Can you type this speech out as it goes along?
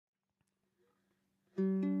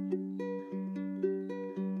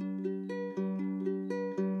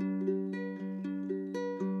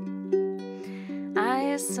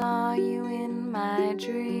saw you in my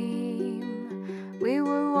dream. We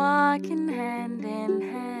were walking hand in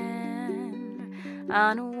hand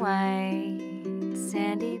on a white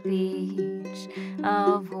sandy beach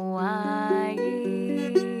of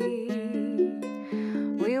Hawaii.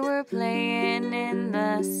 We were playing in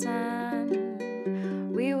the sun.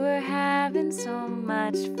 We were having so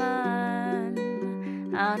much fun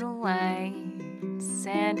on a white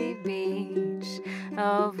sandy beach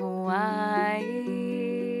of Hawaii.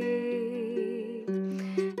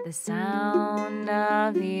 The sound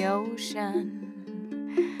of the ocean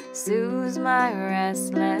soothes my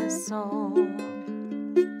restless soul.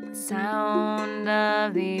 The sound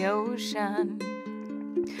of the ocean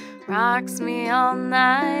rocks me all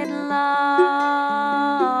night long.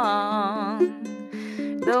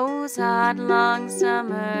 Those hot, long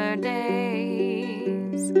summer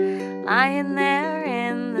days, lying there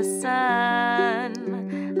in the sun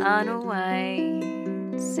on a white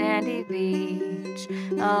sandy beach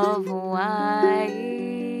of Hawaii.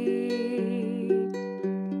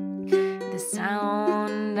 The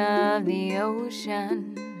sound of the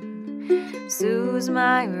ocean soothes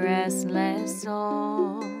my restless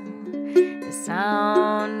soul. The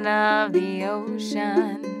sound of the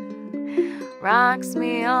ocean rocks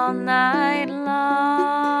me all night long.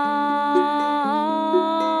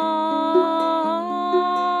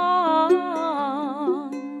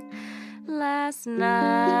 Last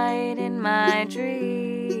night in my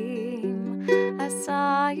dream, I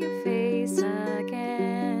saw your face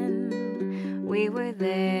again. We were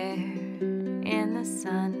there in the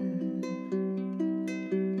sun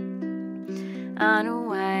on a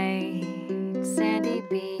white sandy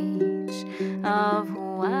beach of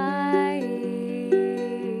Hawaii.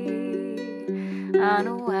 On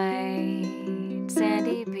a white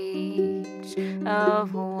sandy beach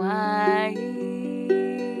of Hawaii.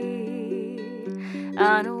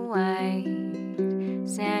 On a white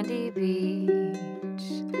sandy beach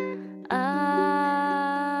of